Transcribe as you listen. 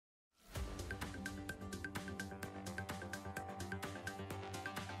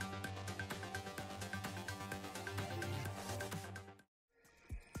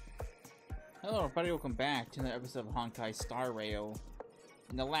Hello everybody, welcome back to another episode of Honkai Star Rail.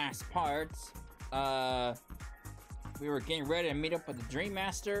 In the last part, we were getting ready to meet up with the Dream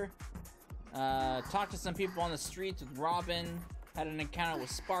Master, talked to some people on the streets with Robin, had an encounter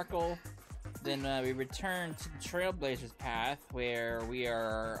with Sparkle, then we returned to the Trailblazers path where we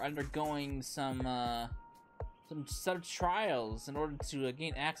are undergoing some set of trials in order to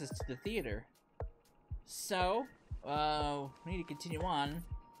gain access to the theater. So, we need to continue on.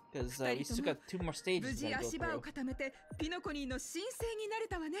 Because we still got 2 more stages to go through. ピノコニーの新星になれ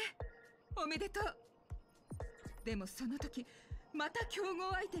たわね。おめでとう。でもその時、また競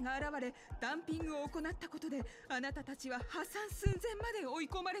合相手が現れ、ダンピングを行ったことで、あなたたちは破産寸前まで追い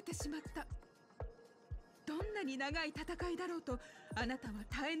込まれてしまった。どんなに長い戦いだろうと、あなたは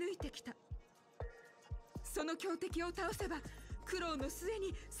耐え抜いてきた。その強敵を倒せば、苦労の末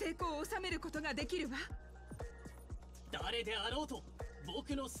に成功を収めることができるわ。誰であろうと。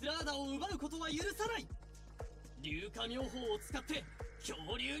僕のスラーダを奪うことは許さない。硫化妙法を使って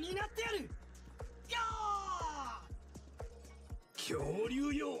恐竜になってやる。恐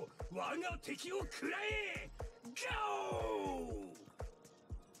竜よ、我が敵を食らえ。ゴ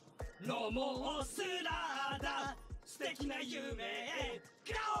ー。ノモスラーダ、素敵な夢へ。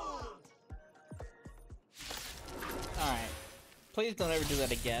ゴー。 Alright. Please don't ever do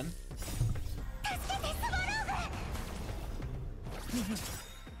that again.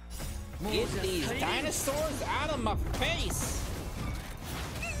 Get these dinosaurs out of my face!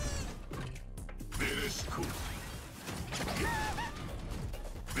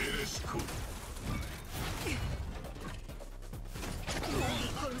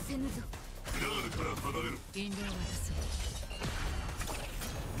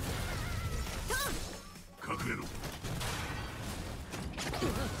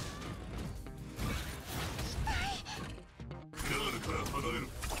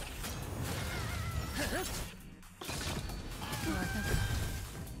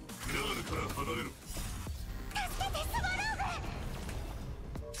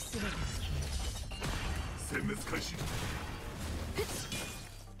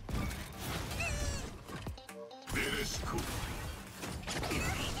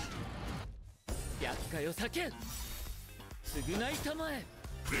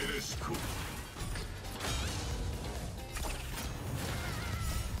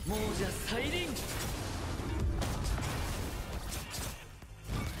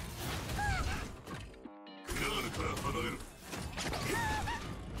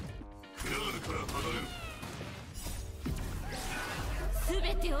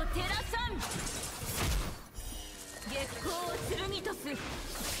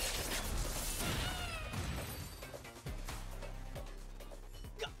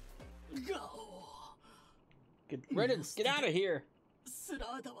 Get riddance, get out of here! スラ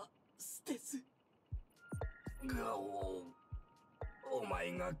ーダは捨てず。ガオー。お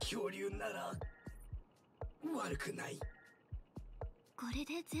前が恐竜なら悪くない。これ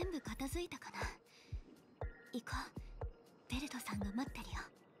で全部片付いたかな。行こう。ベルトさんが待ってるよ。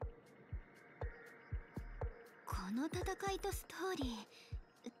この戦いとストーリ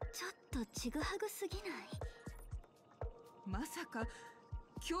ー、ちょっとちぐはぐすぎない？まさか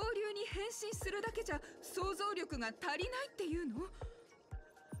恐竜に変身するだけじゃ想像力が足りないっていうの？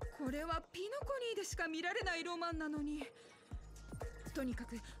これはピノコニーでしか見られないロマンなのに。とにか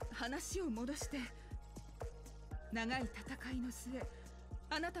く話を戻して、長い戦いの末、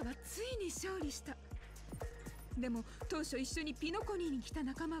あなたはついに勝利した。でも当初一緒にピノコニーに来た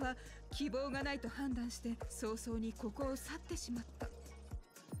仲間は希望がないと判断して早々にここを去ってしまった。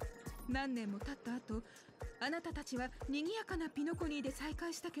何年も経った後、あなたたちは賑やかなピノコニーで再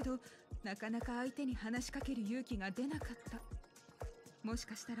会したけど、なかなか相手に話しかける勇気が出なかった。もし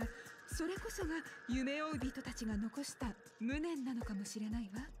かしたらそれこそが夢追い人たちが残した無念なのかもしれない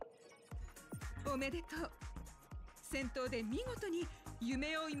わ。おめでとう。戦闘で見事に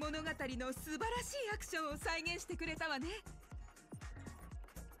夢追い物語の素晴らしいアクションを再現してくれたわね。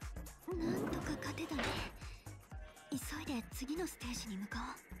なんとか勝てたね。急いで次のステージに向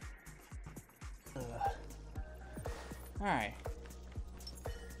かおう。Alright.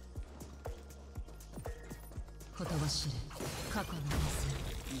 言葉知れ、過去の水。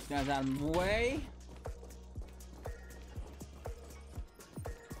 These guys out of the way.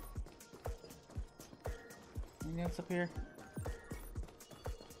 Anything else up here?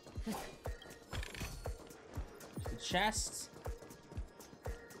 Just the chest.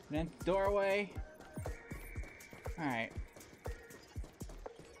 And then doorway. Alright.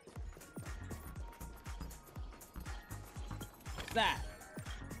 That.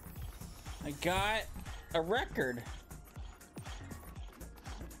 I got a record.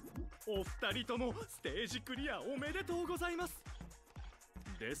 お二人ともステージクリアおめでとうございます。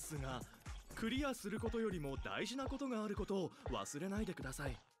ですが、クリアすることよりも大事なことがあることを忘れないでくださ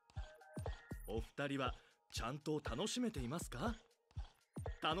い。お二人はちゃんと楽しめていますか？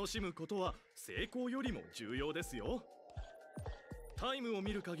楽しむことは成功よりも重要ですよ。タイムを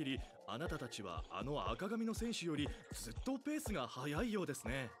見る限り、あなたたちはあの赤髪の選手よりずっとペースが速いようです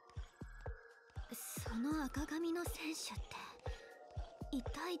ね。その赤髪の選手って一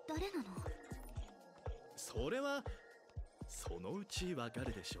体誰なの？それはそのうちわか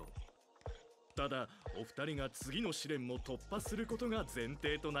るでしょう。ただお二人が次の試練も突破することが前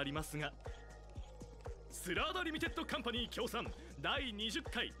提となりますが、スラーダリミテッドカンパニー協賛第20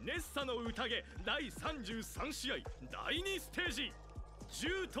回ネッサの宴第33試合第2ステージ、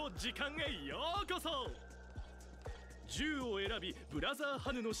銃と時間へようこそ。銃を選びブラザー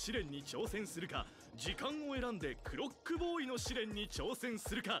ハヌの試練に挑戦するか、時間を選んでクロックボーイの試練に挑戦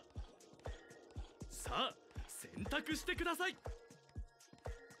するか、さあ選択してください。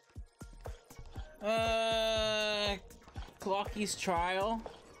Clocky's trial.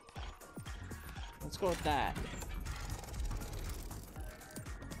 Let's go with that.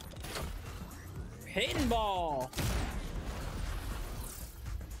 Pinball.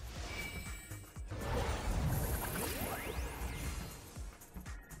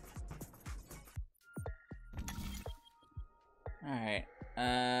 Alright,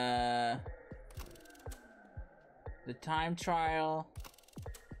 the time trial,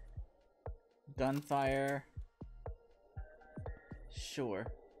 gunfire, sure.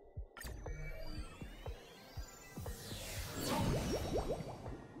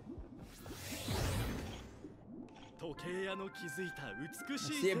 時計屋の築いた美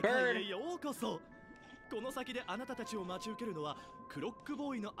しい世界へようこそ。この先であなたたちを待ち受けるのはクロック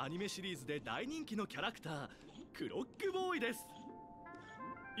ボーイのアニメシリーズで大人気のキャラクタークロックボーイです。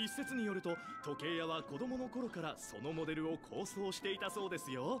一説によると時計屋は子供の頃からそのモデルを構想していたそうで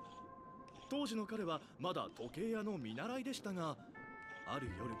すよ。当時の彼はまだ時計屋の見習いでしたが、ある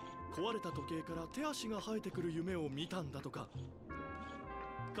夜壊れた時計から手足が生えてくる夢を見たんだとか。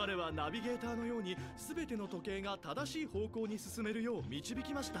彼はナビゲーターのように全ての時計が正しい方向に進めるよう導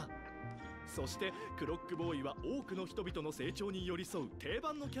きました。そしてクロックボーイは多くの人々の成長に寄り添う定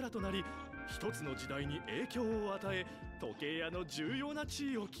番のキャラとなり、一つの時代に影響を与え、時計屋の重要な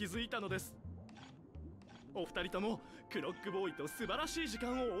地位を築いたのです。お二人ともクロックボーイと素晴らしい時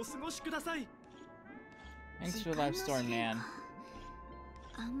間をお過ごしください。 Thanks for life story, man.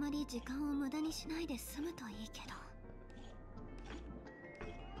 あんまり時間を無駄にしないで済むといいけど。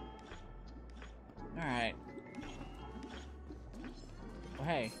Alright. Oh,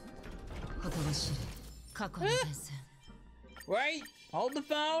 hey. ことばしれ過去の伝説。 Wait! Hold the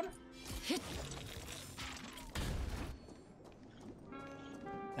phone!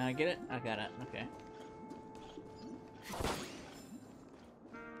 Can I get it? I got it. Okay.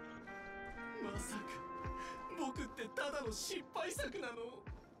 まさか僕ってただの失敗作なの？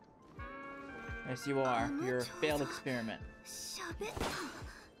 Yes, you are. You're a failed experiment. 喋った。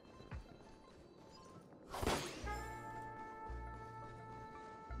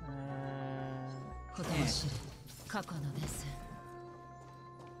ことばしれ過去の伝説。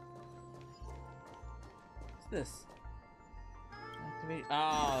 What's this? Activate.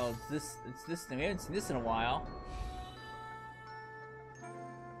 Oh, it's this thing. We haven't seen this in a while.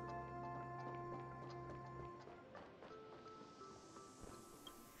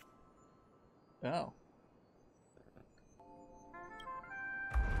 Oh.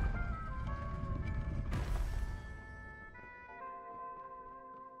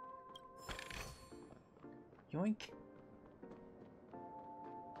 Yoink.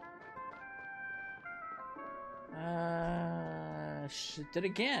 Shit, did it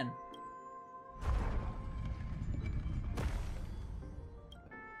again.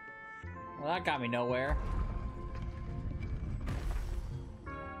 Well, that got me nowhere.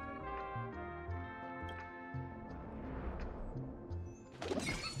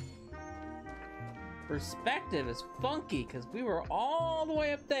 Perspective is funky because we were all the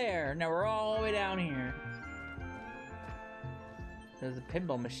way up there. Now we're all the way down here. There's a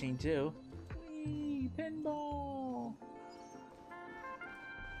pinball machine too. Whee, pinball.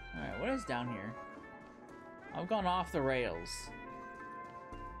 Alright, what is down here? I've gone off the rails.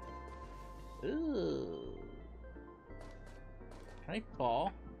 Ooh. Can I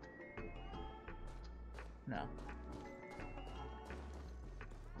fall? No.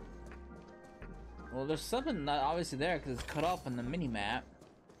 Well, there's something not obviously there because it's cut off on the mini-map.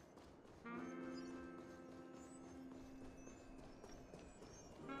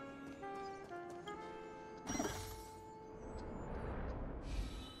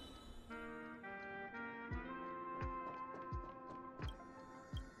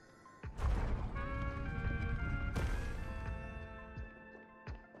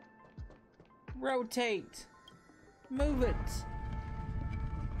 Rotate. Move it.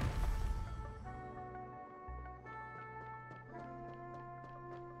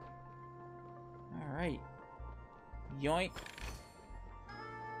 All right. Yoink.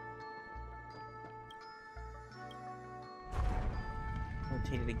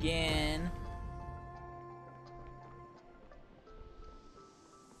 Rotate it again.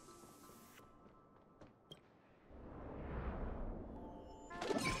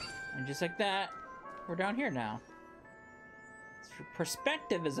 And just like that, we're down here now.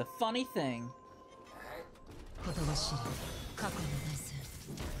 Perspective is a funny thing.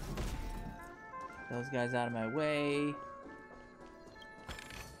 Those guys out of my way.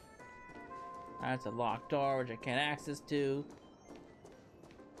 That's a locked door, which I can't access to.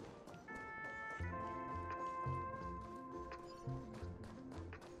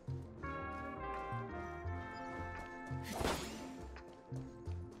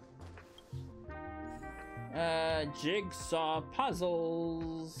 Jigsaw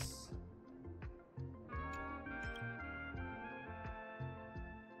puzzles.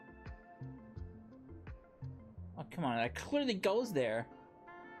 Oh, come on, that clearly goes there.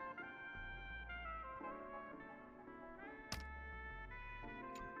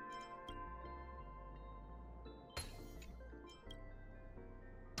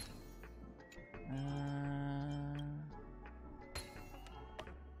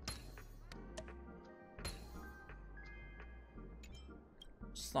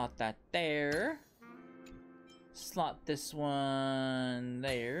 Slot that there. Slot this one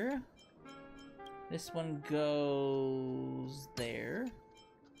there. This one goes there.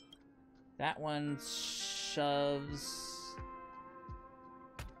 That one shoves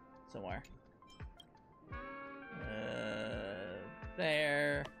somewhere.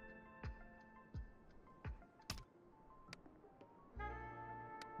 There.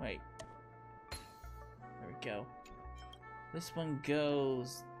 Wait. There we go. This one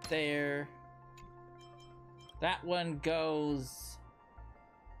goes there. That one goes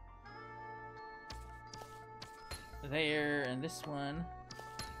there, and this one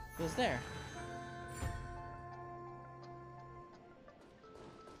goes there.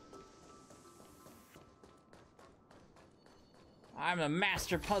 I'm a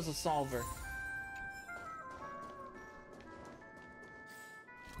master puzzle solver.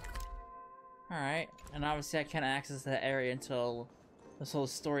 Alright, and obviously I can't access that area until this whole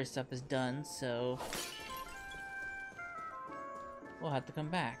story stuff is done, so we'll have to come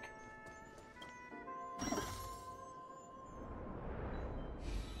back.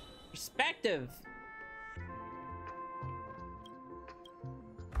 Perspective!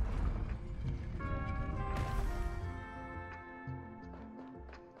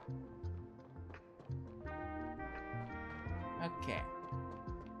 Okay.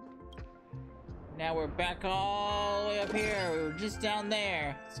 Now we're back all the way up here. We were just down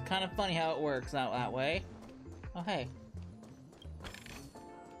there. It's kind of funny how it works out that way. Oh, hey.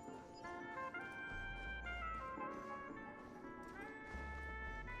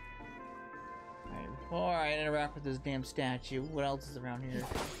 Alright, before I interact with this damn statue, what else is around here?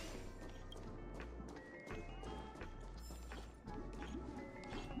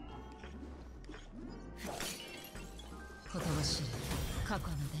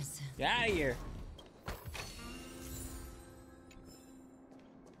 Get out of here!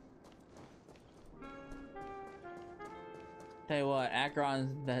 Tell you what,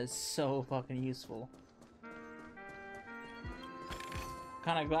 Acheron is so fucking useful.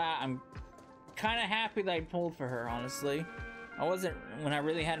 I'm kinda happy that I pulled for her, honestly. I wasn't when I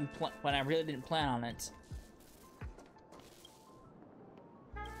really didn't plan on it.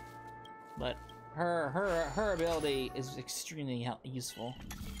 But her ability is extremely useful.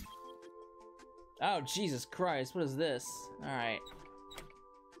 Oh, Jesus Christ, what is this? Alright.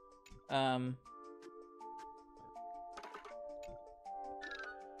 Oh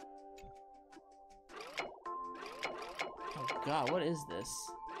God, what is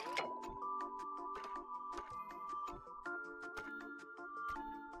this?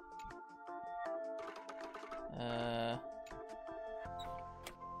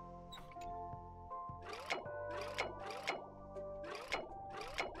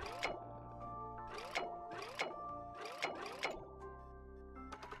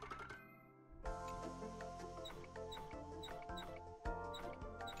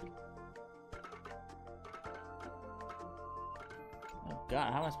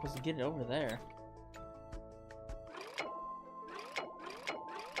 God, how am I supposed to get it over there?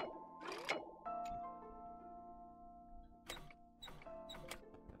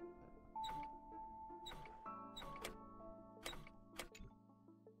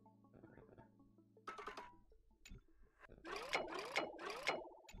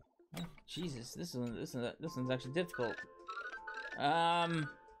 Jesus, this one's actually difficult. I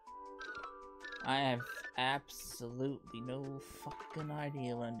have absolutely no fucking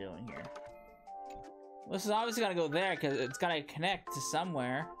idea what I'm doing here. This is obviously gotta go there because it's gotta connect to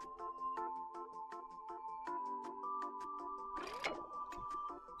somewhere.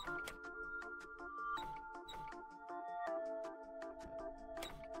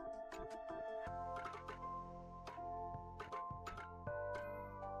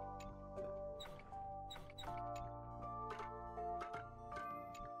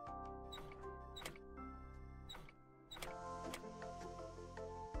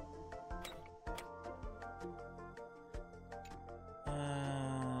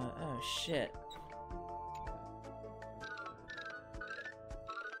 Oh shit.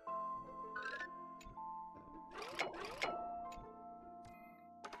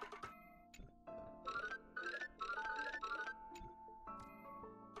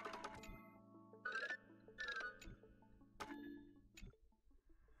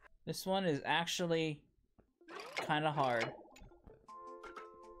 This one is actually kind of hard.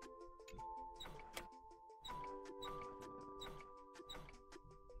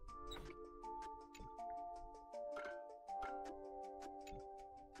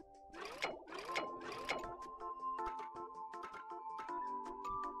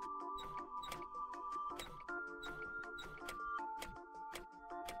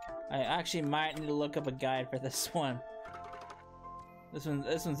 I actually might need to look up a guide for this one. This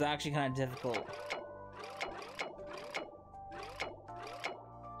one's actually kind of difficult.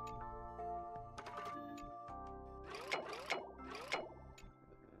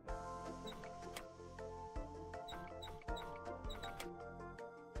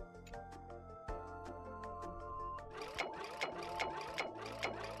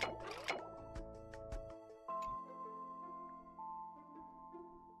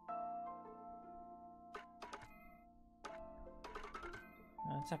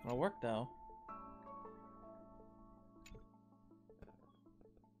 It's not gonna work though.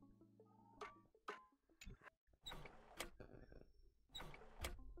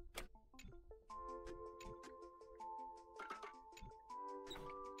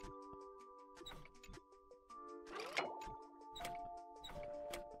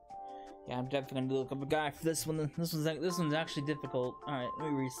 Yeah, I'm definitely gonna look up a guy for this one. This one's actually difficult. All right,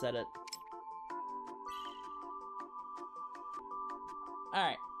 let me reset it. All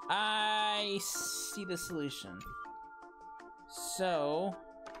right, I see the solution. So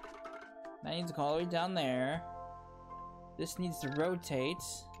that needs to go all the way down there. This needs to rotate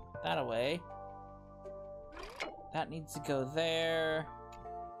that away. That needs to go there.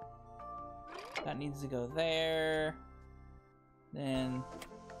 That needs to go there. Then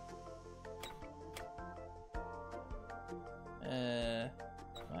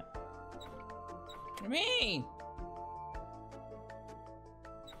what? What do you mean?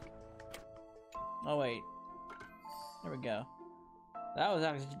 Oh wait, there we go. That was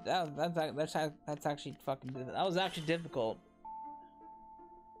actually that's actually fucking. That was actually difficult.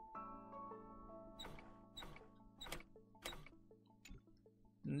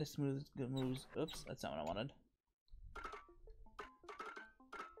 And this moves. Oops, that's not what I wanted.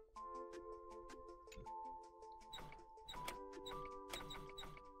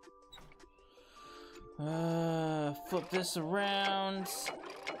 Flip this around.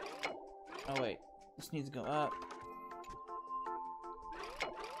 Oh wait, this needs to go up.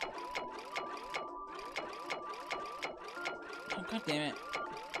 Oh god damn it.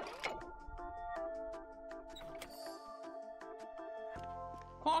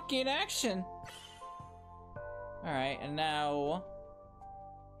 Hockey in action! Alright, and now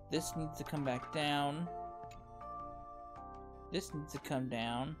this needs to come back down. This needs to come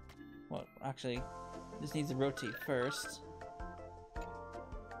down. Well, actually, this needs to rotate first.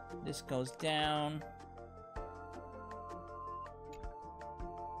 This goes down.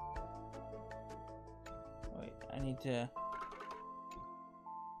 Wait, I need to...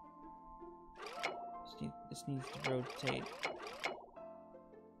 This needs to rotate.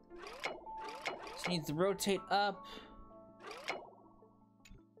 This needs to rotate up.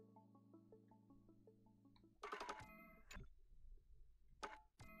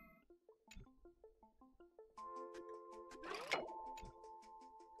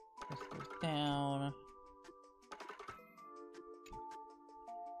 This goes down.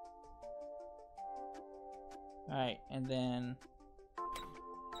 Alright, and then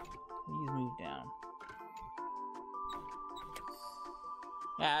these move down.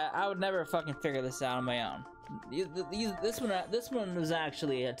 Yeah, I would never fucking figure this out on my own. This one was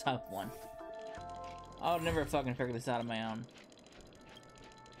actually a tough one. I would never fucking figure this out on my own.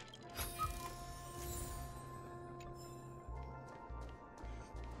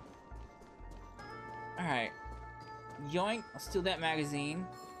 Alright. Yoink. I'll steal that magazine.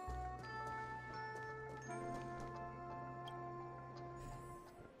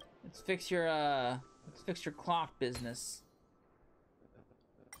 Let's fix your clock business.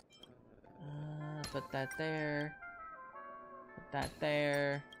 Put that there. Put that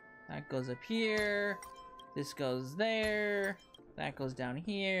there. That goes up here. This goes there. That goes down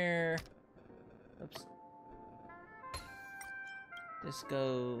here. Oops. This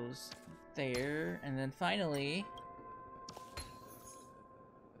goes there. And then finally...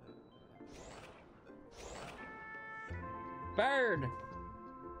 Bird!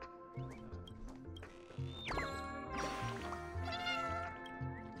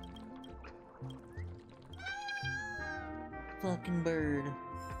 Fucking bird.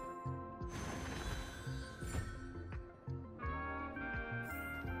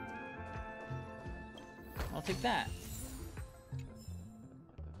 I'll take that.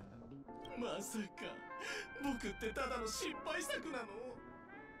 まさか僕ってただの失敗作な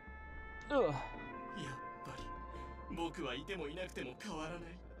の？ Ugh. やっぱり僕はいてもいなくても変わらない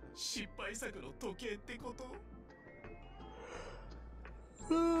失敗作の時計ってこと？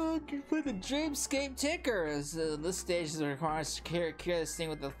 Can put the Dreamscape ticker. This stage is requiring us to cure this thing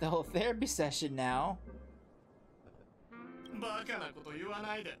with the whole therapy session now. バカなこと言わ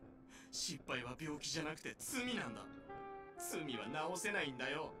ないで。失敗は病気じゃなくて罪なんだ。罪は直せないんだ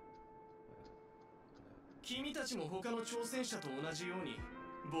よ。君たちも他の挑戦者と同じように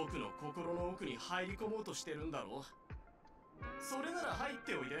僕の心の奥に入り込もうとしてるんだろう。それなら入っ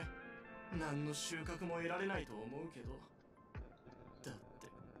ておいで。何の収穫も得られないと思うけど。だって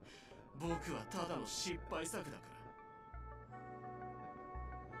僕はただの失敗作だか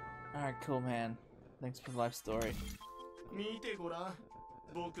ら。 Alright, cool, man. Thanks for the life story. 見てごらん。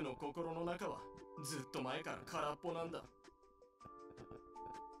僕の心の中はずっと前から空っぽなんだ。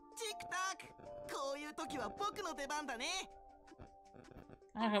チクタク、こういう時は僕の出番だね。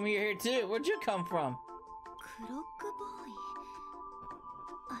 How come you're here too? Where'd you come from? クロックボーイ。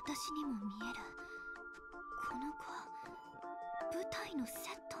私にも見える。この子、舞台のセッ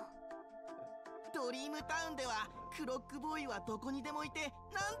ト。ドリームタウンではクロックボーイはどこにでもいて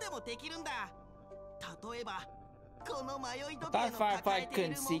何でもできるんだ。例えばこの迷い時計の抱えてい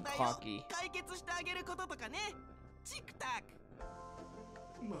る問題を解決してあげることとかね。チクタ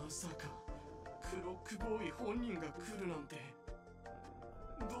ク。まさかクロックボーイ本人が来るなんて。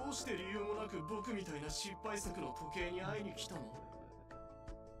どうして理由もなく僕みたいな失敗作の時計に会いに来たの？だ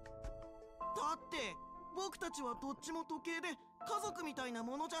って僕たちはどっちも時計で家族みたいな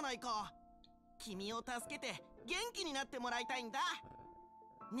ものじゃないか。君を助けて元気になってもらいたいんだ。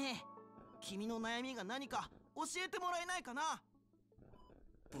ねえ、君の悩みが何か教えてもらえないかな。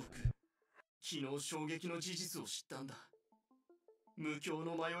僕、昨日衝撃の事実を知ったんだ。無境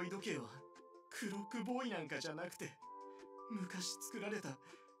の迷い時計はクロックボーイなんかじゃなくて、昔作られた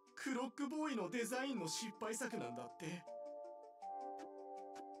クロックボーイのデザインの失敗作なんだって。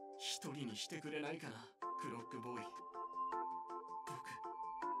一人にしてくれないかな、クロックボーイ。僕、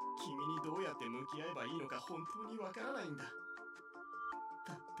君にどうやって向き合えばいいのか本当にわからないんだ。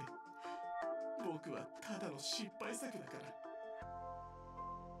だって僕はただの失敗作だか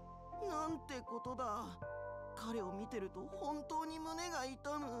ら。なんてことだ。彼を見てると本当に胸が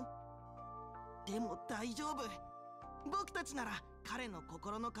痛む。でも大丈夫。僕たちなら彼の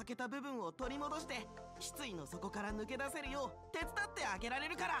心の欠けた部分を取り戻して失意の底から抜け出せるよう手伝ってあげられ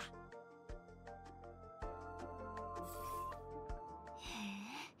るから。へ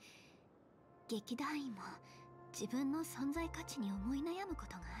え、劇団員も自分の存在価値に思い悩むこ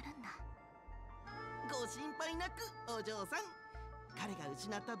とがあるんだ。ご心配なくお嬢さん。彼が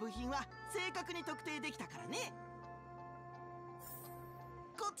失った部品は正確に特定できたからね。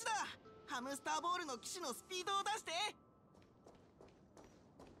こっちだ。ハムスターボールの騎士のスピードを出して。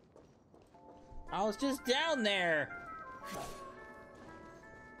 I was just down there.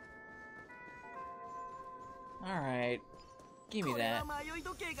 Alright. Give me that. I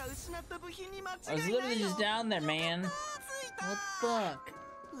was literally just down there, man. What the fuck?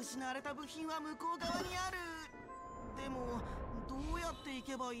 失われた部品は向こう側にある。でもどうやって行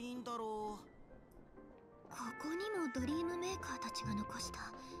けばいいんだろう。ここにもドリームメーカーたちが残した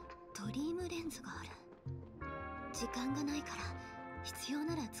ドリームレンズがある。時間がないから必要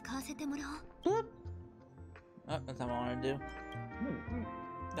なら使わせてもらおう。 Oh, that's not what I wanted to do.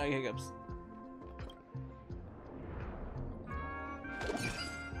 No hiccups.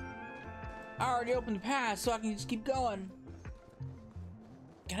 I already opened the pass, so I can just keep going.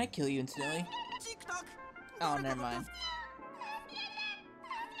 Can I kill you instantly? Oh, never mind.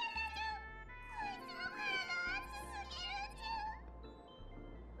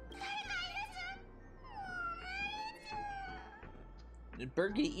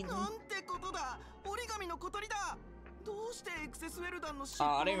 bird get eaten? なんてことだ。折り紙の小鳥だ。どうしてエクセスウェルダンの尻 Oh,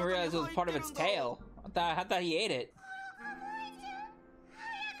 尾 I の didn't 中に realize it was 入 part って of る its んだ。 tail. I thought he ate it.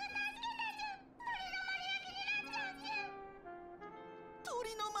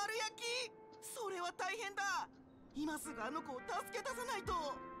 鳥の丸焼き。それは大変だ。今すぐあの子を助け出さないと。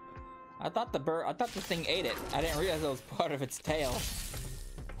 I thought the thing ate it. I didn't realize it was part of its tail.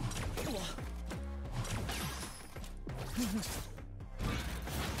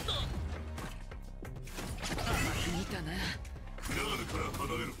 見たな。クラールから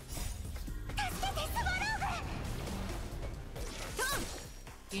離れろ。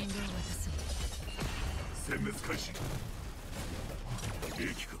引導を渡そう。殲滅開始。兵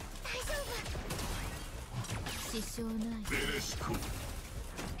器か。支障ない。ベレシコ。ク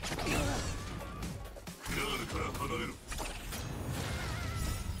ラールから離れろ。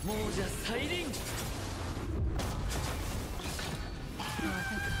もうじゃサイリング。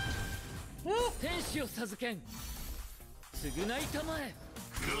天使を授けん。償いたまえ。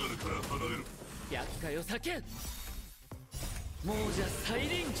クラールから離れろ。厄介を避けん。もうじゃサイ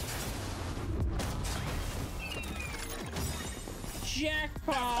リング。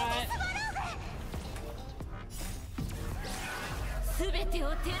 Jackpot! すべてを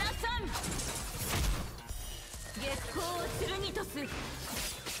照らさん。月光を剣とす。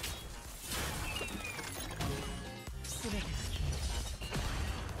すべてが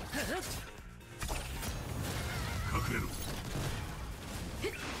隠れろ。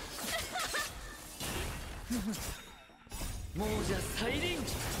もうじゃサイリング。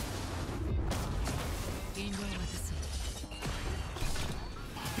引導を渡そう。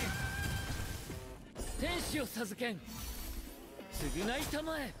天使を授けん。償いた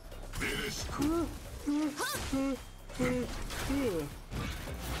まえ。ベレシコ。 Ow.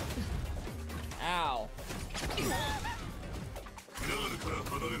 クラールから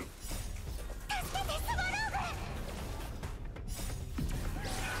離れろ。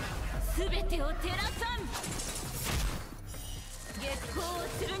すべてを照らさん。月光を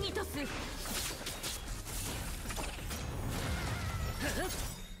剣とす。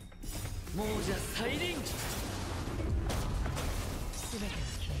もうじゃサイリング。すべてが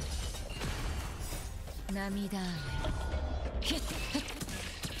消える。涙雨。ヒッ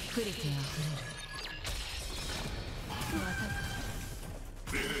プリティあふ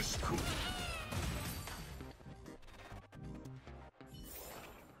れる。ベレシコ。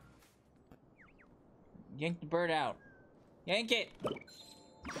 Yank the bird out. Yank it!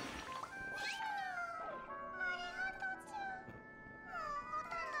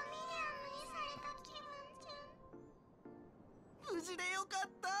 無事でよかっ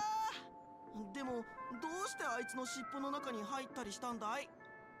た。でもどうしてあいつの尻尾の中に入ったりしたんだい？あいつが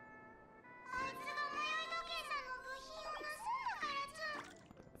迷い時計さんの部品を盗んだからじゃ。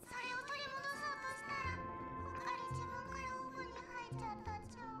それを取り戻そうとしたらうっかり自分からオーブンに入っちゃった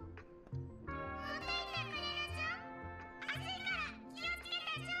じゃ。持って行ってくれるじゃ。熱いから気をつけ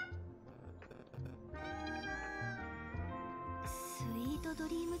てじゃ。スイートド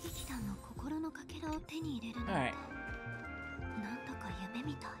リーム劇団の心のかけらを手に入れるなんて、なんだか夢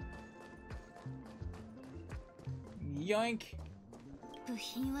みたい。 Yoink! 部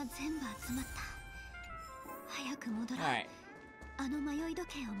品は全部集まった。早く戻ろう。 Alright. あの迷い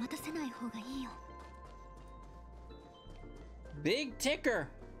時計を待たせない方がいいよ。 Big ticker!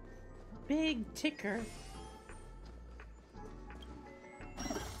 Big ticker!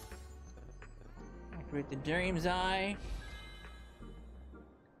 Activate the Dream's Eye.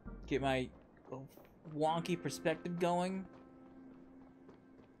 Get my wonky perspective going.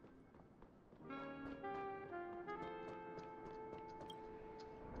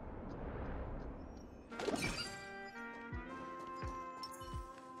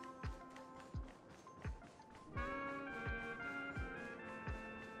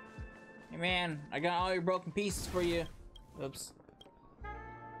 Hey man, I got all your broken pieces for you. Oops.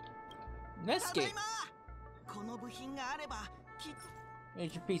 Let's ただ get いま。この部品があればきっと。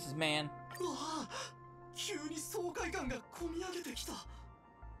 here's your pieces, man. うわあ、急に爽快感がこみ上げてきた。聞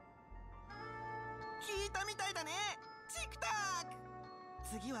いたみたいだね。チクタク。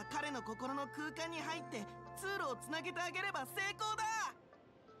次は彼の心の空間に入って通路をつなげてあげれば成功だ。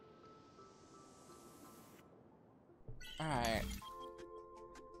 Alright.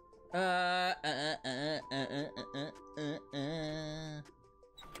 The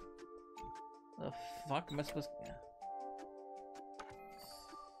fuck am I supposed to...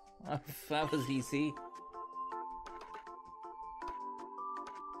 Oh, that was easy.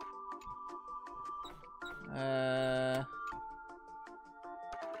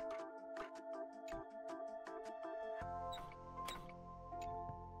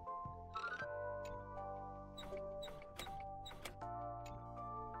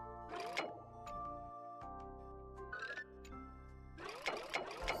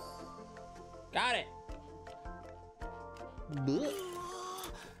 Got it. Blech.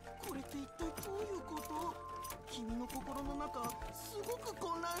 これって一体どういうこと？君の心の中すごく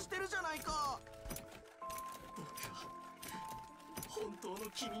混乱してるじゃないか。僕は本当の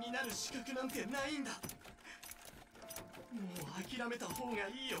君になる資格なんてないんだ。もう諦めた方が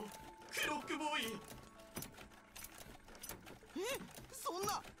いいよ、クロックボーイ。え、そん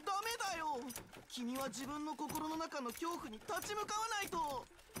なダメだよ。君は自分の心の中の恐怖に立ち向かわないと。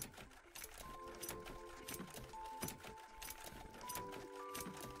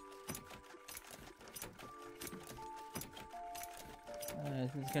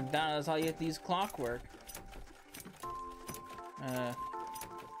It's gonna down. That's how you have to use clockwork.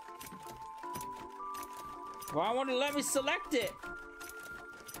 Why won't it let me select it?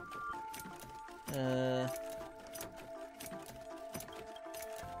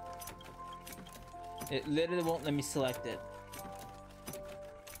 It literally won't let me select it.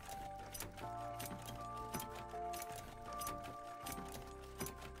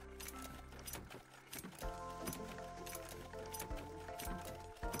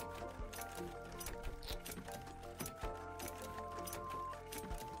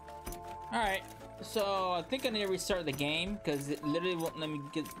 Alright, so I think I need to restart the game because it literally won't let me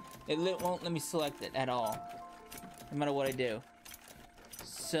won't let me select it at all, no matter what I do.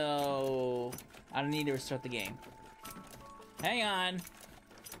 So I need to restart the game. Hang on.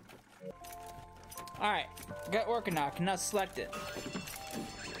 Alright, got working now. I cannot select it.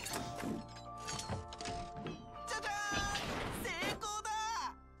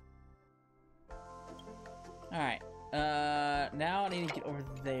 Alright, now I need to get over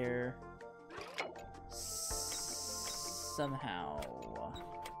there somehow.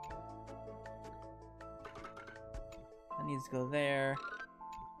 I need to go there.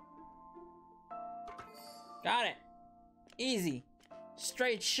 Got it! Easy!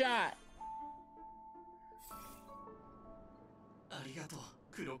 Straight shot! ありがとう、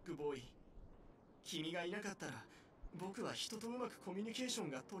クロックボーイ。君がいなかったら、僕は人とうまくコミュニケーション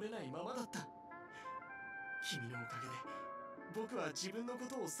が取れないままだった。君のおかげで、僕は自分のこ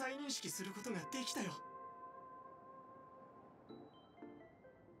とを再認識することができたよ。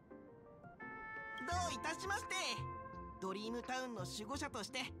どういたしまして。ドリームタウンの守護者と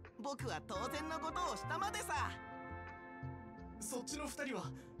して僕は当然のことをしたまでさ。そっちの二人は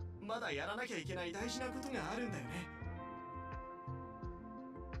まだやらなきゃいけない大事なことがあるんだよね。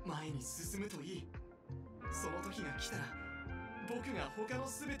前に進むといい。その時が来たら僕が他の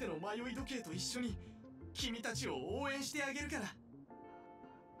全ての迷い時計と一緒に君たちを応援してあげるから。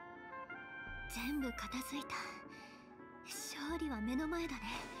全部片付いた。勝利は目の前だね。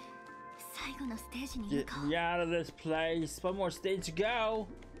最後のステージに行こう。 Get me out of this place. One more stage to go.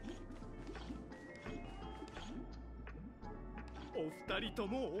 お二人と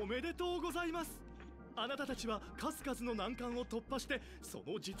もおめでとうございます。あなたたちは数々の難関を突破してそ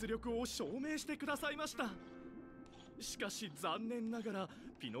の実力を証明してくださいました。しかし残念ながら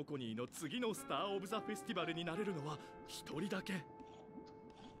ピノコニーの次のスター・オブ・ザ・フェスティバルになれるのは一人だけ。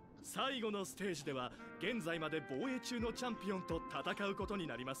最後のステージでは現在まで防衛中のチャンピオンと戦うことに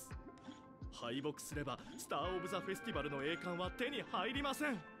なります。敗北すればスター・オブ・ザ・フェスティバルの栄冠は手に入りませ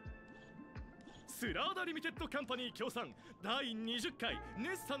ん。スラーダリミテッドカンパニー協賛第20回ネ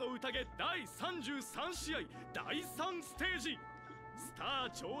ッサの宴第33試合第3ステージスタ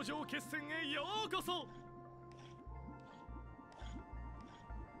ー頂上決戦へようこそ。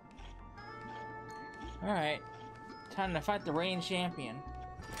Alright, time to fight the reigning champion.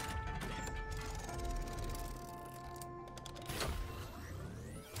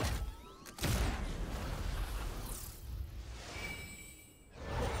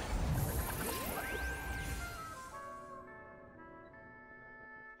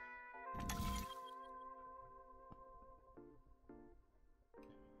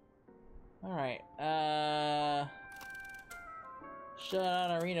 Alright,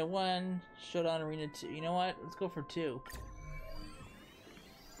 Showdown Arena 1, Showdown Arena 2. You know what? Let's go for 2.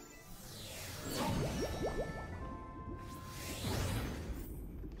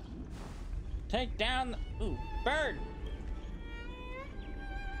 Take down the... Ooh, bird!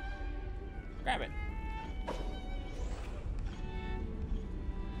 Grab it.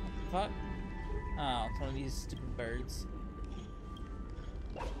 What the fuck? Oh, it's one of these stupid birds.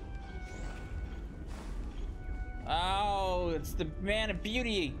 Oh, it's the Man of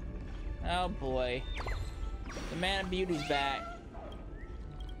Beauty. Oh boy. The Man of Beauty's back.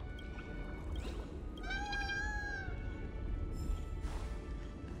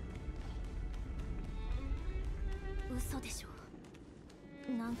 Uso でしょ。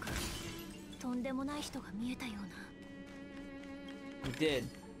なんかとんでもない人が見えたような。You did.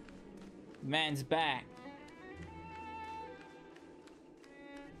 Man's back.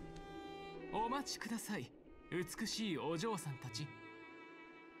 お待ちください、美しいお嬢さんたち。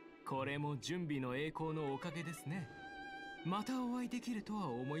これも準備の栄光のおかげですね。またお会いできるとは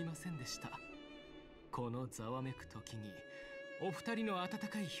思いませんでした。このざわめく時にお二人の温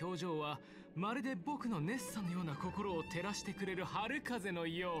かい表情はまるで僕の熱さのような心を照らしてくれる春風の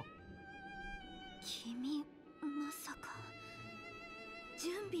よう。君まさか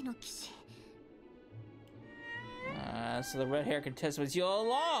準備の騎士。So the red hair contest was you all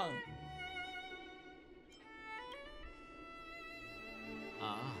along.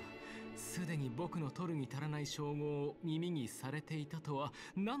 ああ、すでに僕の取るに足らない称号を耳にされていたとは、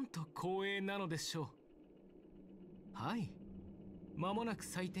なんと光栄なのでしょう。はい、間もなく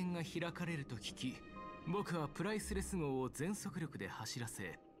祭典が開かれると聞き、僕はプライスレス号を全速力で走ら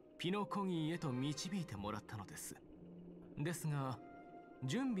せ、ピノコギーへと導いてもらったのです。ですが、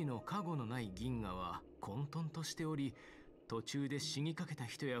準備の加護のない銀河は混沌としており、途中で死にかけた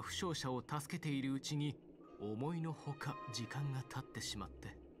人や負傷者を助けているうちに、思いのほか時間が経ってしまっ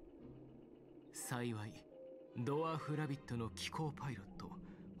て、幸いドワーフラビットの機甲パイロット、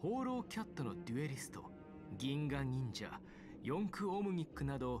放浪キャットのデュエリスト、銀河忍者、四駆オムニック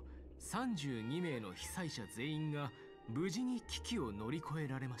など32名の被災者全員が無事に危機を乗り越え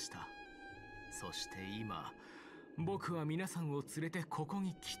られました。そして今、僕は皆さんを連れてここ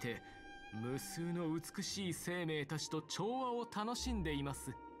に来て、無数の美しい生命たちと調和を楽しんでいま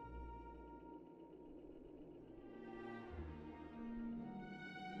す。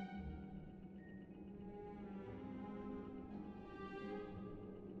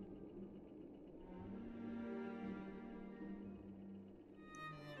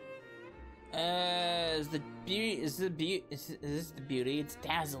Is this the beauty? It's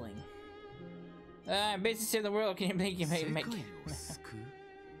dazzling. Basically save the world. Can you make 世界を救う？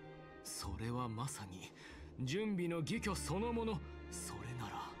それはまさに準備の義挙そのもの。それな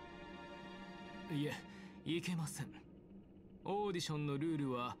ら、いえ、いけません。オーディションのルー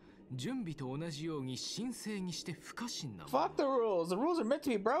ルは準備と同じように神聖にして不可侵なもの。Fuck the rules. The rules are meant to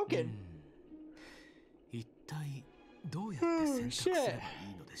be broken. 一体どうやって選択すればいい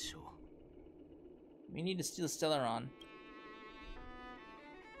のでしょう。We need to steal Stellaron.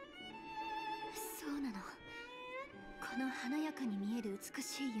 そうなの。この華やかに見える美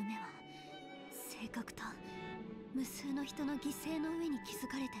しい夢は、性格と無数の人の犠牲の上に築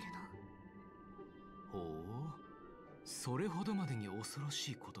かれてるの。ほう、それほどまでに恐ろ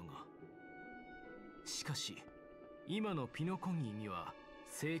しいことが。しかし今のピノコギーには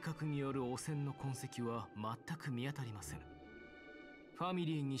性格による汚染の痕跡は全く見当たりません。ファミ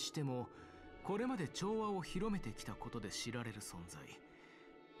リーにしてもこれまで調和を広めてきたことで知られる存在。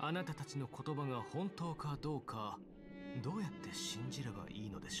あなたたちの言葉が本当かどうか、どうやって信じればい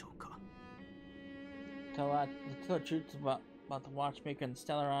いのでしょうか。Tell the truth about the watchmaker and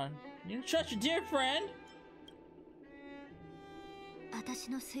Stellaron. You don't trust your dear friend.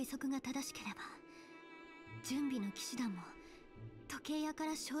 私の推測が正しければ、準備の騎士団も時計屋か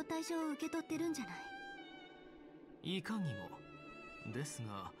ら招待状を受け取ってるんじゃない？いかにも。です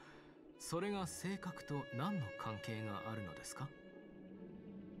が、それが性格と何の関係があるのですか？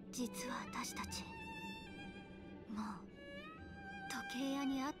実は私たち、もう時計屋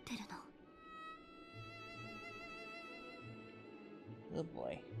に会ってるの。Oh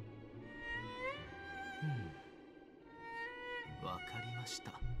boy. わかりまし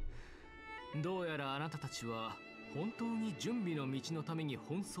た。どうやらあなたたちは本当に準備の道のために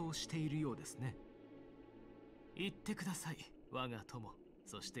奔走しているようですね。言ってください、我が友。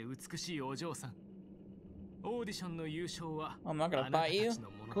そして美しいお嬢さん。オーディションの優勝は I'm not gonna fight you.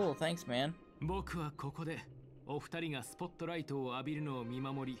 Cool, thanks, man. 僕はここでお二人がスポットライトを浴びるのを見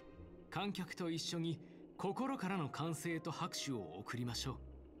守り、観客と一緒に心からの歓声と拍手を送りましょう。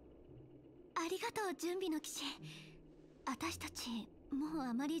ありがとう、準備の騎士。私たちもう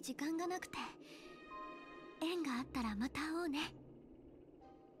あまり時間がなくて、縁があったらまた会おうね。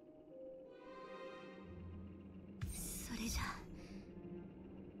それじゃあ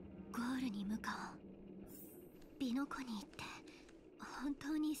ゴールに向かおう。ビノコに行って本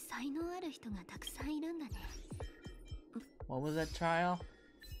当に才能ある人がたくさんいるんだね。What was that trial?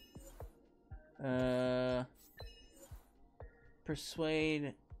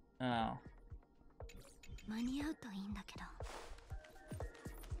 Persuade. Oh. 間に合うといいんだけど。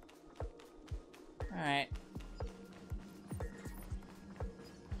Alright.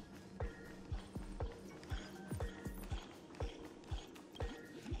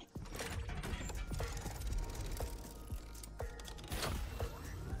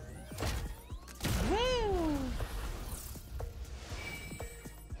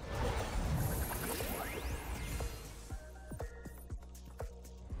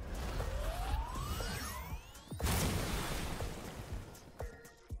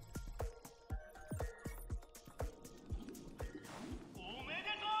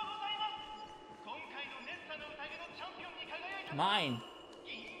 Mine.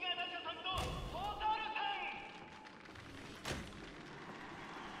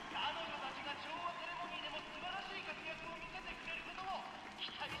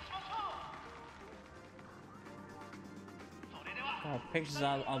 Pictures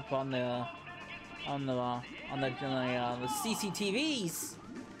up on the CCTVs.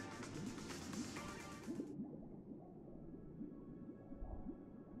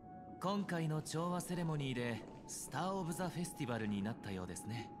 今回の調和セレモニーでスター・オブ・ザ・フェスティバルになったようです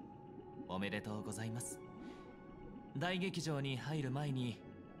ね。おめでとうございます。大劇場に入る前に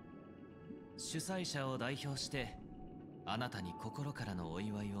主催者を代表してあなたに心からのお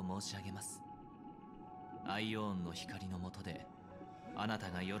祝いを申し上げます。アイオーンの光の下であな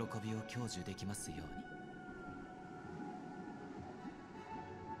たが喜びを享受できますよう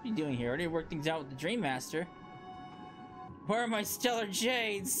に。What are you doing here? I already worked things out with the Dream Master. Where are my stellar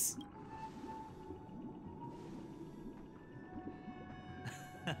jades?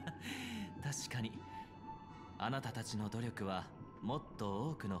 確かにあなたたちの努力はもっと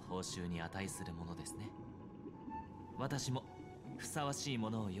多くの報酬に値するものですね。私もふさわしいも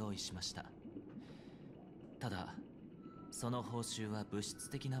のを用意しました。ただその報酬は物質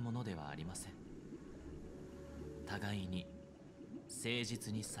的なものではありません。互いに誠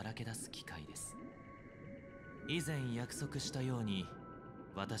実にさらけ出す機会です。以前約束したように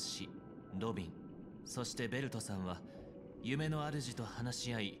私、ロビン、そしてベルトさんは夢の主と話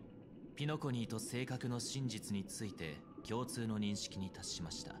し合い、ピノコニーと性格の真実について共通の認識に達しま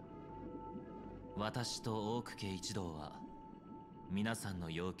した。私とオーク家一同は皆さんの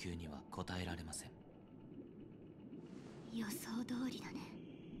要求には応えられません。予想通りだね。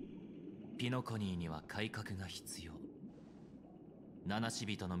ピノコニーには改革が必要。七死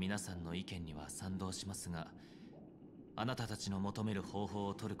人の皆さんの意見には賛同しますが、あなたたちの求める方法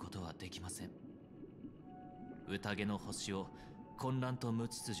を取ることはできません。宴の星を混乱と無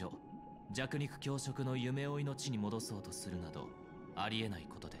秩序、弱肉強食の夢追いの地に戻そうとするなどありえない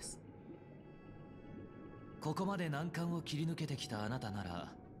ことです。ここまで難関を切り抜けてきたあなたな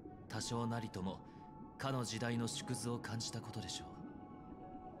ら多少なりともかの時代の縮図を感じたことでしょ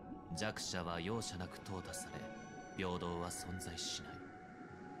う。弱者は容赦なく淘汰され、平等は存在しない。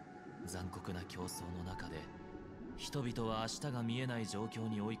残酷な競争の中で人々は明日が見えない状況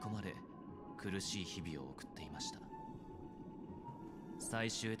に追い込まれ、苦しい日々を送っていました。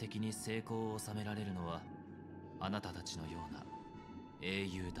最終的に成功を収められるのはあなたたちのような英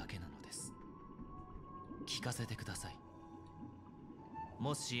雄だけなのです。聞かせてください。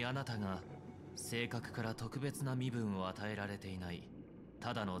もしあなたが性格から特別な身分を与えられていない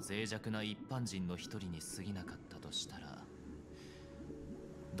ただの脆弱な一般人の一人に過ぎなかったとしたら、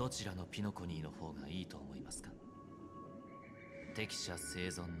どちらのピノコニーの方がいいと思いますか？適者生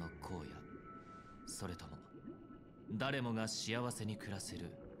存の荒野、それとも誰もが幸せに暮らせ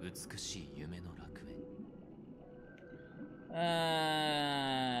る美しい夢の楽園。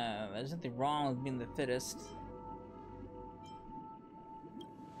There's nothing wrong with being the fittest.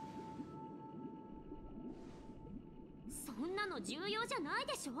 そんなの重要じゃない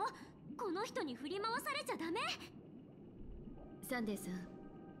でしょ。この人に振り回されちゃダメ。サンデーさん、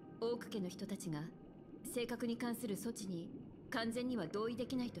オーク家の人たちが性格に関する措置に完全には同意で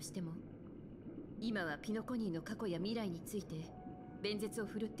きないとしても、今はピノコニーの過去や未来について弁舌を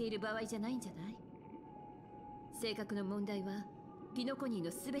振るっている場合じゃないんじゃない？性格の問題はピノコニー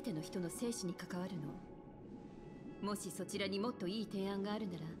の全ての人の生死に関わるの。もしそちらにもっといい提案がある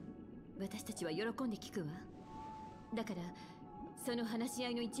なら私たちは喜んで聞くわ。だからその話し合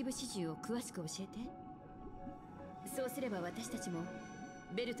いの一部始終を詳しく教えて。そうすれば私たちも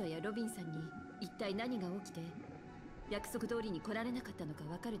ベルトやロビンさんに一体何が起きて約束通りに来られなかったのか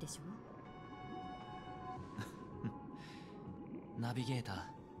わかるでしょ。ナビゲーター、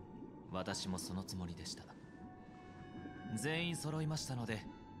私もそのつもりでした。全員揃いましたので、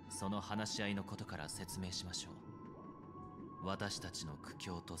その話し合いのことから説明しましょう。私たちの苦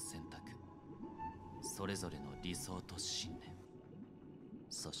境と選択、それぞれの理想と信念、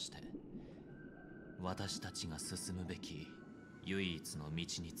そして私たちが進むべき唯一の道に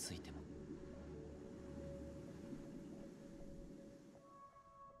ついても。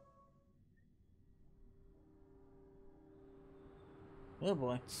Oh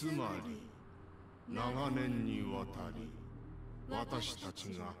boy. つまり長年にわたり私たち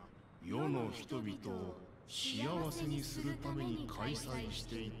が世の人々を幸せにするために開催し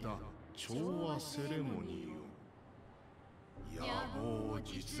ていた調和セレモニーを野望を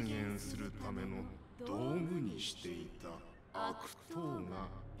実現するための道具にしていた悪党が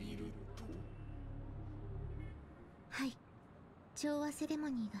いると。はい、調和セレモ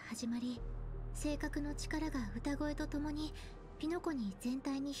ニーが始まり、性格の力が歌声とともにピノコニー全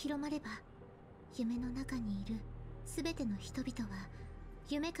体に広まれば、夢の中にいる全ての人々は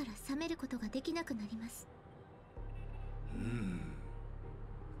夢から覚めることができなくなります。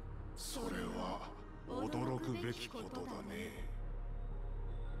それは驚くべきことだね。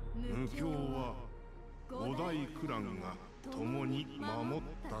無教は五大クランが共に守っ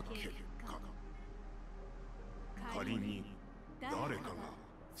た結果、仮に誰かが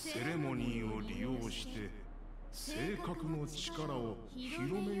セレモニーを利用して性格の力を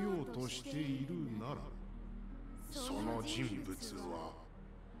広めようとしているなら、その人物は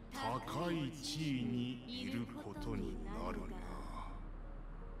高い地位にいることになるな。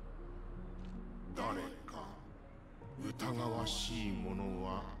誰か疑わしい者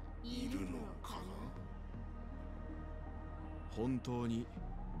はいるのかな。本当に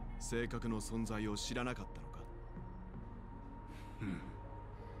性格の存在を知らなかったのか。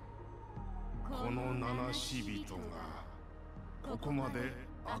この七死人がここまで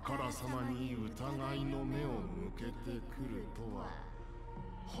あからさまに疑いの目を向けてくるとは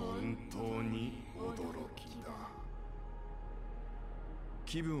本当に驚きだ。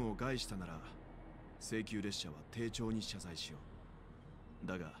気分を害したなら請求列車は丁重に謝罪しよう。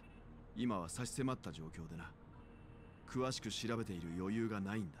だが今は差し迫った状況でな、詳しく調べている余裕が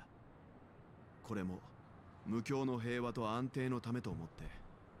ないんだ。これも無教の平和と安定のためと思って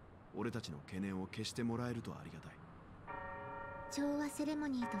俺たちの懸念を消してもらえるとありがたい。調和セレモ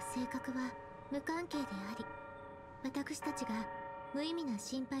ニーと性格は無関係であり、私たちが無意味な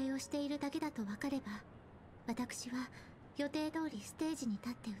心配をしているだけだと分かれば、私は予定通りステージに立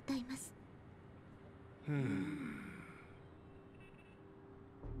って歌います。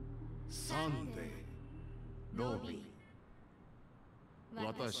サンデー、ロビン。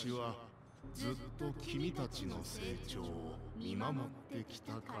私はずっと君たちの成長を見守ってき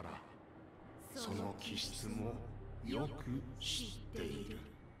たから、その気質もよく知っている。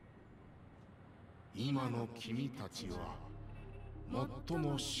今の君たちは最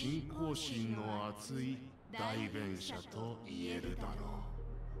も信仰心の厚い代弁者と言えるだろ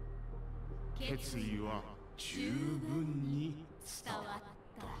う。決意は十分に伝わっ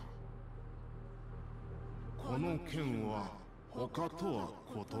た。この剣は他とは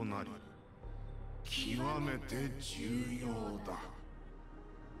異なり、極めて重要だ。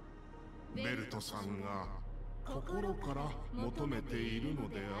ベルトさんが心から求めているの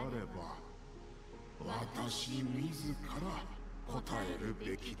であれば、私自ら答える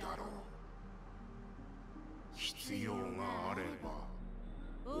べきだろう。必要があれば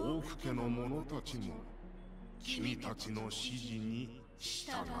王府家の者たちも君たちの指示に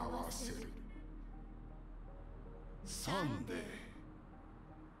従わせる。サンデー、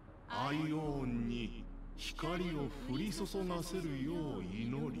アイオーンに光を降り注がせるよう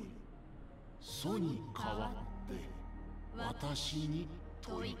祈り、祖に代わって私に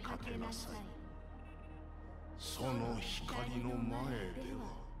問いかけなさい。その光の前で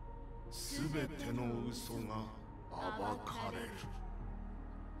は全ての嘘が暴かれる。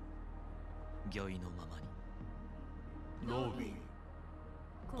御意のままに。ロビン、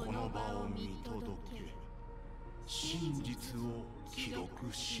この場を見届け、真実を記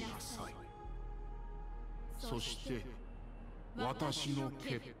録しなさい。そして私の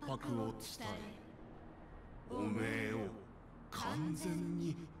潔白を伝え、汚名を完全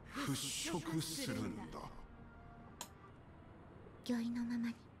に払拭するんだ。御意のまま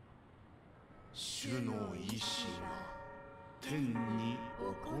に。主の意志が天に行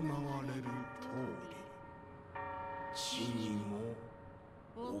われる通り、地にも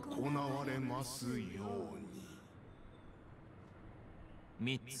行われますように。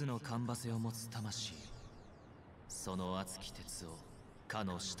三つのカンバセを持つ魂、その熱き鉄をか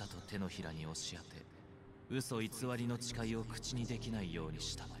の舌と手のひらに押し当て、嘘偽りの誓いを口にできないように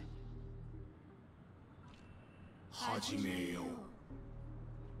したまえ。始めよう。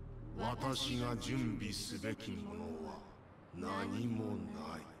私が準備すべきものは何も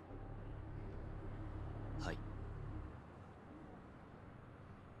ない。はい。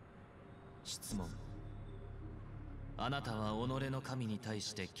質問。あなたは己の神に対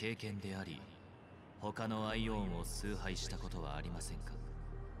して敬虔であり、他のアイオーンを崇拝したことはありませんか？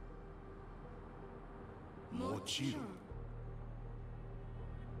もちろん。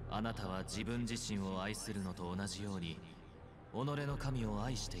あなたは自分自身を愛するのと同じように己の神を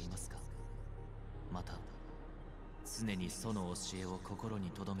愛していますか？また常にその教えを心に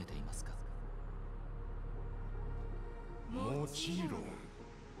留めていますか？もちろん。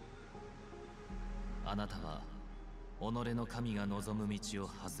あなたは己の神が望む道を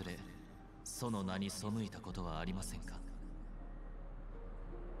外れ、その名に背いたことはありませんか？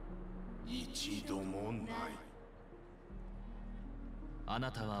一度もない。あな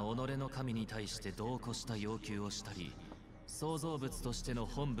たは己の神に対して度を越した要求をしたり、創造物としての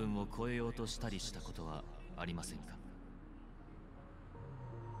本分を超えようとしたりしたことはありませんか？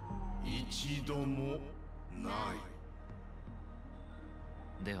一度もない。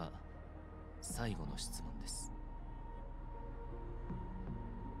では最後の質問です。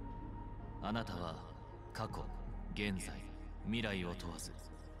あなたは過去、現在、未来を問わず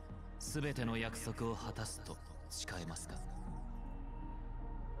全ての約束を果たすと誓えますか？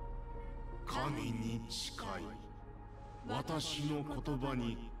神に誓い、私の言葉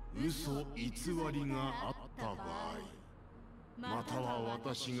に嘘偽りがあった場合、または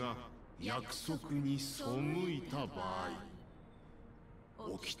私が約束に背いた場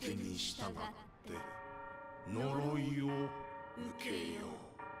合、掟に従って呪いを受けよう。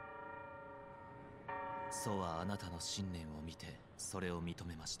そうはあなたの信念を見てそれを認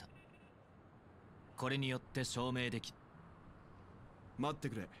めました。これによって証明でき。待って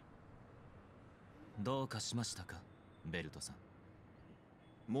くれ。どうかしましたか、ベルトさん。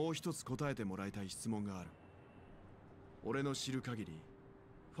もう一つ答えてもらいたい質問がある。俺の知る限り、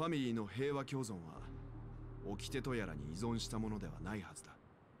ファミリーの平和共存は掟とやらに依存したものではないはずだ。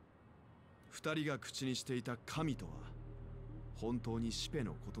二人が口にしていた神とは本当にシペ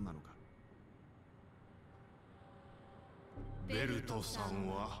のことなのか？ベルトさん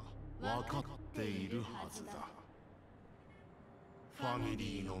は分かっているはずだ。ファミ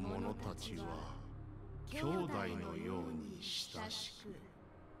リーの者たちは兄弟のように親しく、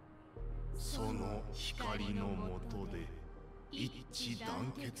その光のもとで一致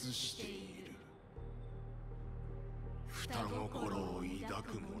団結している。双心を抱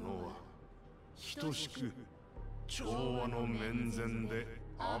く者は等しく調和の面前で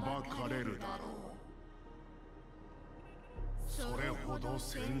暴かれるだろう。それほど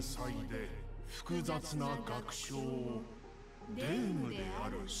繊細で複雑な学章をデームであ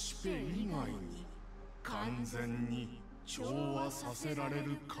るシペ以外に完全に調和させられ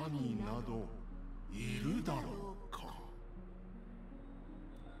る神などいるだろうか？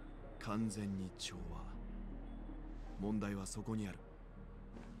完全に調和。問題はそこにある。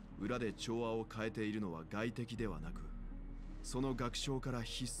裏で調和を変えているのは外敵ではなく、その学章から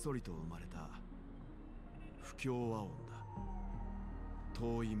ひっそりと生まれた不協和音だ。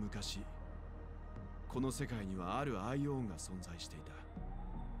遠い昔、この世界にはあるアイオンが存在していた。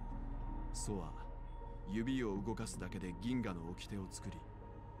ソは指を動かすだけで銀河の掟を作り、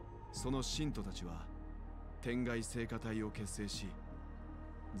その信徒たちは天外聖歌隊を結成し、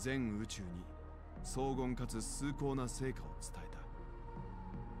全宇宙に荘厳かつ崇高な成果を伝えた。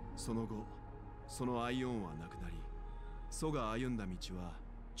その後、そのアイオンはなくなり、ソが歩んだ道は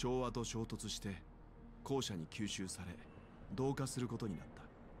調和と衝突して後者に吸収され同化することになった。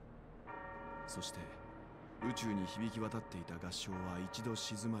そして宇宙に響き渡っていた合唱は一度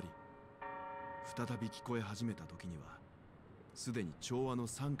静まり、再び聞こえ始めた時にはすでに調和の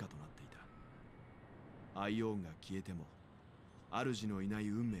賛歌となっていた。アイオンが消えても主のいない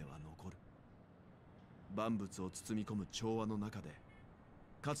運命は残る。万物を包み込む調和の中で、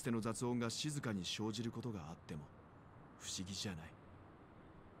かつての雑音が静かに生じることがあっても不思議じゃない。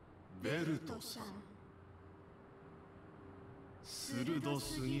ベルトさん、鋭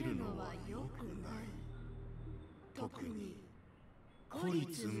すぎるのは良くない。特に孤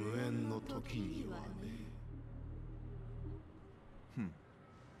立無縁の時にはね。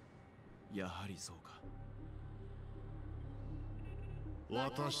やはりそうか。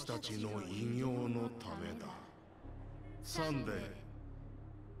私たちの偉業のためだ。サンデー、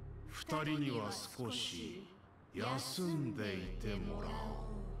二人には少し休んでいてもらおう。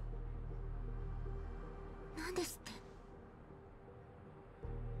何ですって？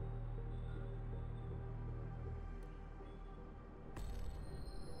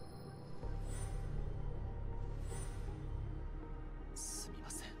すみま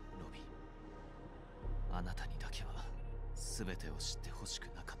せん、ロビン。あなたにだけは全てを知ってほしく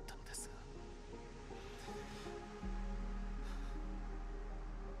なかったのですが、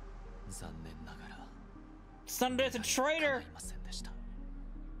残念ながらSunday's a traitor! いませんでした。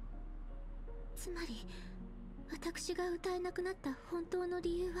つまり私が歌えなくなった本当の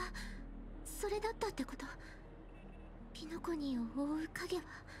理由はそれだったってこと？ピノコニーを覆う影は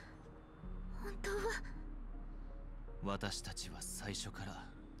本当は？私たちは最初から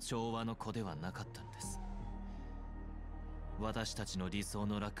調和の子ではなかったのです。私たちの理想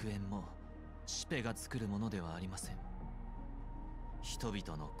の楽園もシペが作るものではありません。人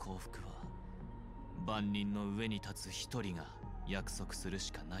々の幸福は万人の上に立つ一人が約束する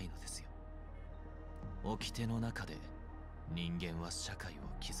しかないのですよ。掟の中で人間は社会を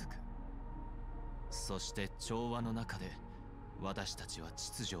築く。そして調和の中で私たちは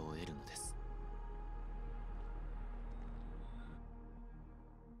秩序を得るのです。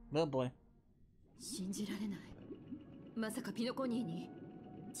Oh boy. 信じられない。まさかピノコニーに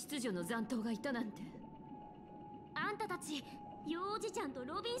秩序の残党がいたなんて。あんたたち、幼児ちゃんと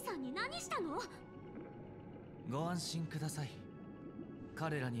ロビンさんに何したの？ご安心ください。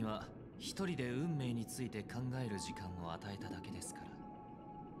彼らには一人で運命について考える時間を与えただけですか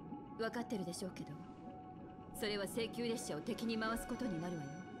ら。分かってるでしょうけど、それは請求列車を敵に回すことになるわよ。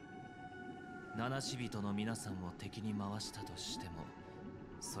七死人の皆さんを敵に回したとしても、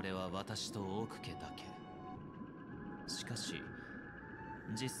それは私とオーク家だけ。しかし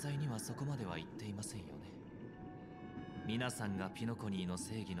実際にはそこまでは言っていませんよね。皆さんがピノコニーの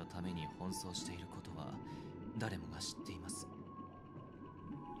正義のために奔走していることは誰もが知っています。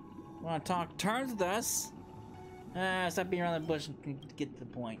Want to talk terms with us? Stop being around the bush and get to the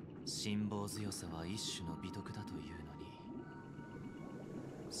point. 辛抱強さは一種の美徳だというの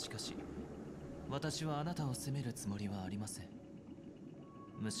に。しかし私はあなたを責めるつもりはありません。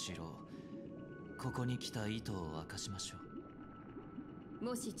むしろここに来た意図を明かしましょう。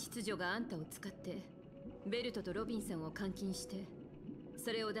もし秩序があんたを使ってベルトとロビンさんを監禁して、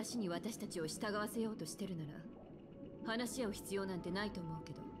それを出しに私たちを従わせようとしてるなら、話し合う必要なんてないと思う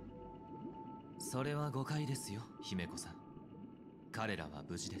けど。それは誤解ですよ、姫子さん。彼らは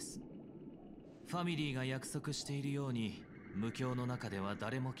無事です。ファミリーが約束しているように、無境の中では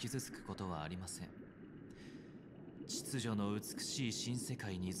誰も傷つくことはありません。秩序の美しい新世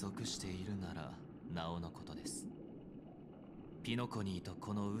界に属しているならなおのことです。ピノコニーと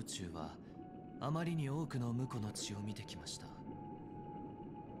この宇宙はあまりに多くの無辜の血を見てきました。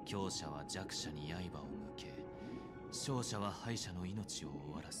強者は弱者に刃を向け、勝者は敗者の命を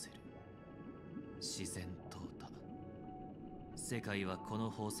終わらせる。自然淘汰。世界はこの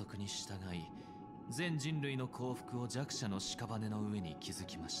法則に従い、全人類の幸福を弱者の屍の上に築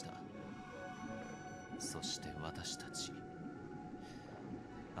きました。そして私たち、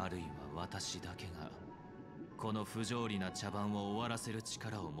あるいは私だけがこの不条理な茶番を終わらせる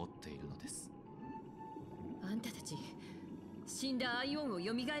力を持っているのです。あんたたち、死んだアイオンを蘇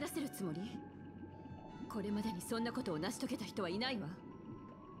らせるつもり？これまでにそんなことを成し遂げた人はいないわ。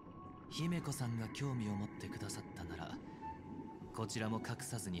姫子さんが興味を持ってくださったなら、こちらも隠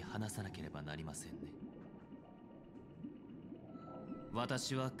さずに話さなければなりませんね。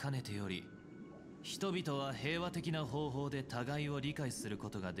私はかねてより、人々は平和的な方法で互いを理解するこ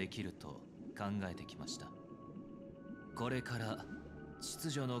とができると考えてきました。これから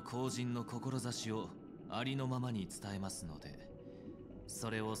秩序の後人の志をありのままに伝えますので、そ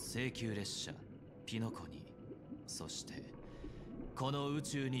れを請求列車ピノコに、そしてこの宇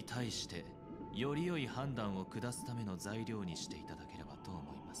宙に対してより良い判断を下すための材料にしていただければと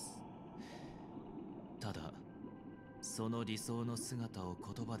思います。ただその理想の姿を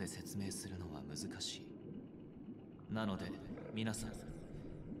言葉で説明するのは難しい。なので皆さん、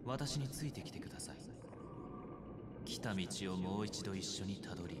私についてきてください。来た道をもう一度一緒に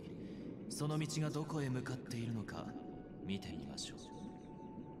たどり、その道がどこへ向かっているのか見てみましょう。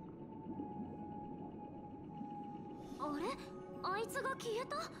あれ、あいつが消え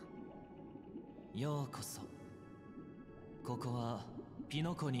た。ようこそ。ここはピ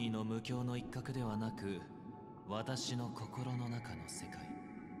ノコニーの無境の一角ではなく、私の心の中の世界。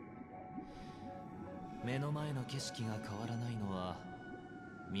目の前の景色が変わらないのは、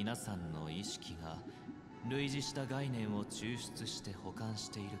皆さんの意識が類似した概念を抽出して保管し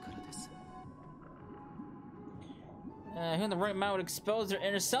ているからです。Who in the right mind would expose their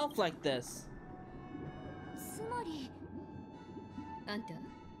inner self like this? つまり、あんた、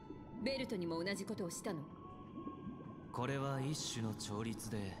ベルトにも同じことをしたの？これは一種の調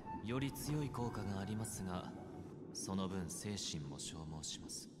律でより強い効果がありますが、その分精神も消耗しま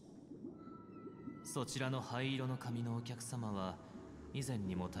す。そちらの灰色の髪のお客様は以前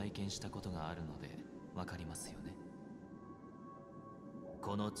にも体験したことがあるのでわかりますよね。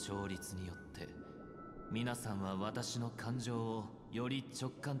この調律によって皆さんは私の感情をより直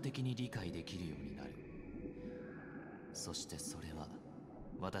感的に理解できるようになる。そしてそれは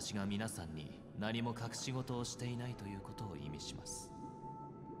私が皆さんに何も隠し事をしていないということを意味します。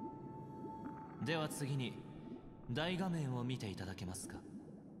では次に大画面を見ていただけますか。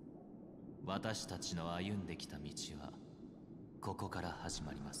私たちの歩んできた道はここから始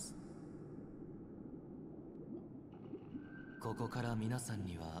まります。ここから皆さん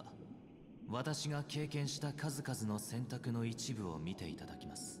には私が経験した数々の選択の一部を見ていただき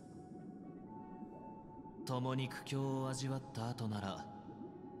ます。共に苦境を味わった後なら、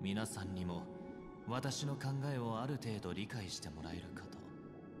皆さんにも私の考えをある程度理解してもらえるか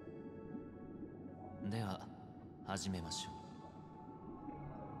と。では始めましょう。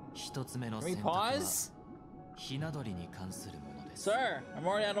一つ目の Can we 選択は pause? ひな鳥に関するものです。 Sir, I'm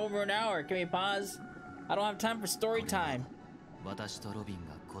already at over an hour. Can we pause? I don't have time for story time. 私とロビン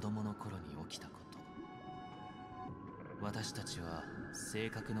が子供の頃に起きたこと。私たちは性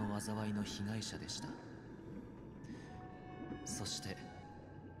格の災いの被害者でした。そして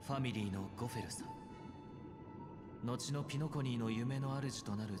ファミリーのゴフェルさん、後のピノコニーの夢の主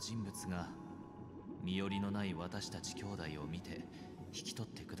となる人物が身寄りのない私たち兄弟を見て引き取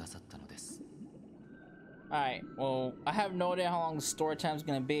ってくださったのです。 Alright, well, I have no idea how long the story time is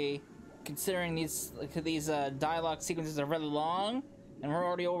gonna be. Considering these dialogue sequences are really long, and we're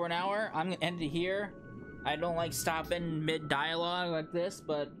already over an hour, I'm gonna end it here. I don't like stopping mid-dialogue like this,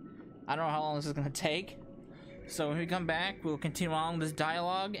 but I don't know how long this is gonna take. So when we come back, we'll continue on this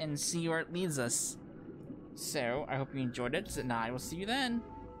dialogue and see where it leads us. So, I hope you enjoyed it, and I will see you then.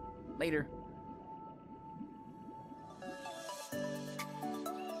 Later.